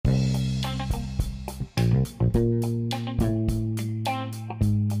Good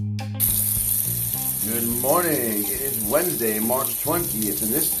morning. It is Wednesday, March 20th,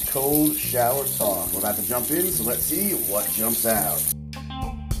 and this is Cold Shower Talk. We're about to jump in, so let's see what jumps out.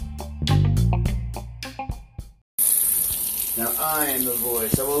 Now I am the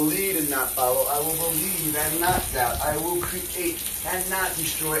voice. I will lead and not follow. I will believe and not doubt. I will create and not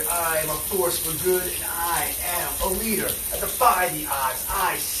destroy. I am a force for good, and I am a leader. I defy the odds.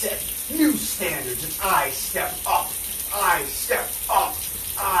 I set new standards, and I step up. I step up.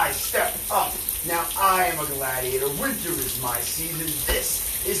 I step up. Now I am a gladiator. Winter is my season.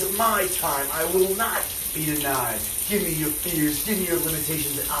 This is my time. I will not be denied. Give me your fears. Give me your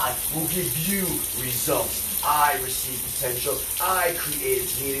limitations, and I will give you results. I receive potential. I create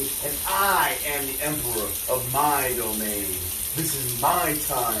its meaning, and I am the emperor of my domain. This is my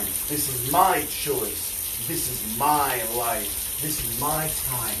time. This is my choice. This is my life. This is my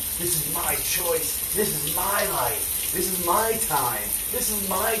time. This is my choice. This is my life. This is my time. This is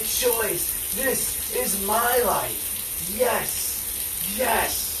my choice. This is my life. Yes.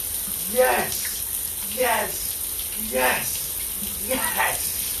 Yes. Yes. Yes. Yes. Yes.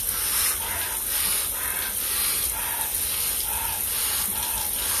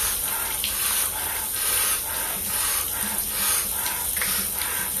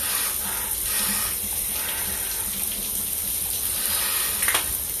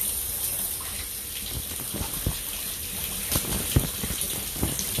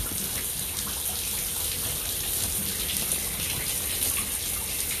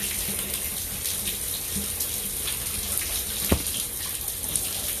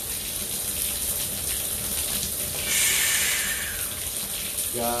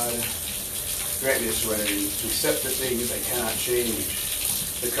 God, grant me the serenity to accept the things I cannot change,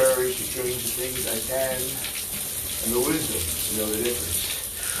 the courage to change the things I can, and the wisdom to know the difference.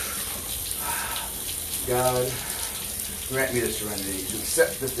 God, grant me the serenity to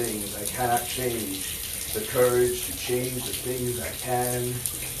accept the things I cannot change, the courage to change the things I can,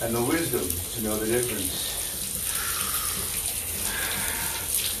 and the wisdom to know the difference.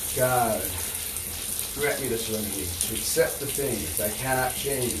 God, grant me the serenity to accept the things I cannot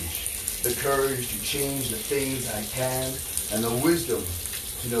change, the courage to change the things I can, and the wisdom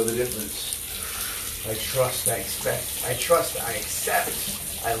to know the difference. I trust, I expect, I trust, I accept,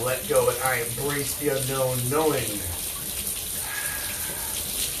 I let go, and I embrace the unknown, knowing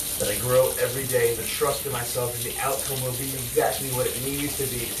that I grow every day in the trust in myself, and the outcome will be exactly what it needs to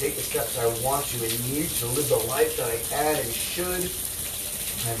be, to take the steps I want to and need to live the life that I can and should.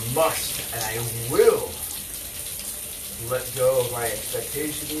 I must and I will let go of my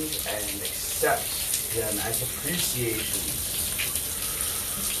expectations and accept them as appreciation.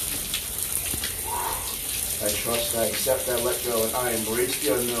 I trust, I accept, I let go, and I embrace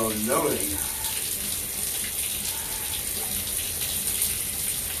the unknown, knowing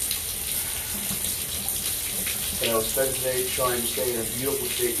that I will spend today trying to stay in a beautiful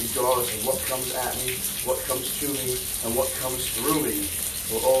state regardless of what comes at me, what comes to me, and what comes through me.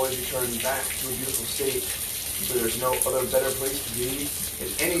 Will always return back to a beautiful state, so there's no other better place to be at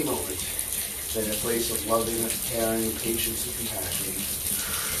any moment than a place of loving, caring, patience, and compassion.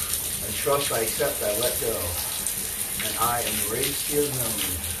 I trust, I accept, I let go, and I embrace the unknown,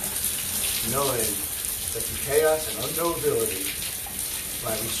 knowing that through chaos and unknowability,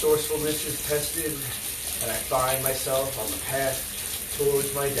 my resourcefulness is tested, and I find myself on the path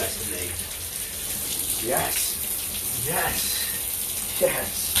towards my destiny. Yes. Yes.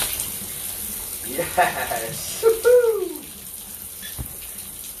 Yes. Yes. Woo-hoo.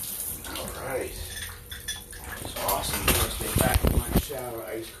 All right. That was awesome. First day back in my shower.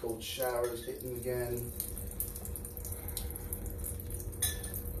 Ice cold showers hitting again.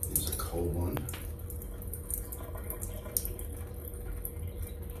 This is a cold one.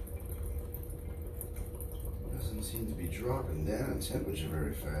 Doesn't seem to be dropping down in temperature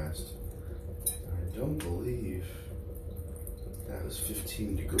very fast. I don't believe that was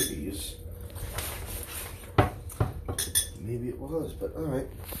 15 degrees. Maybe it was, but all right.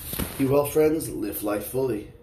 Be well, friends. Live life fully.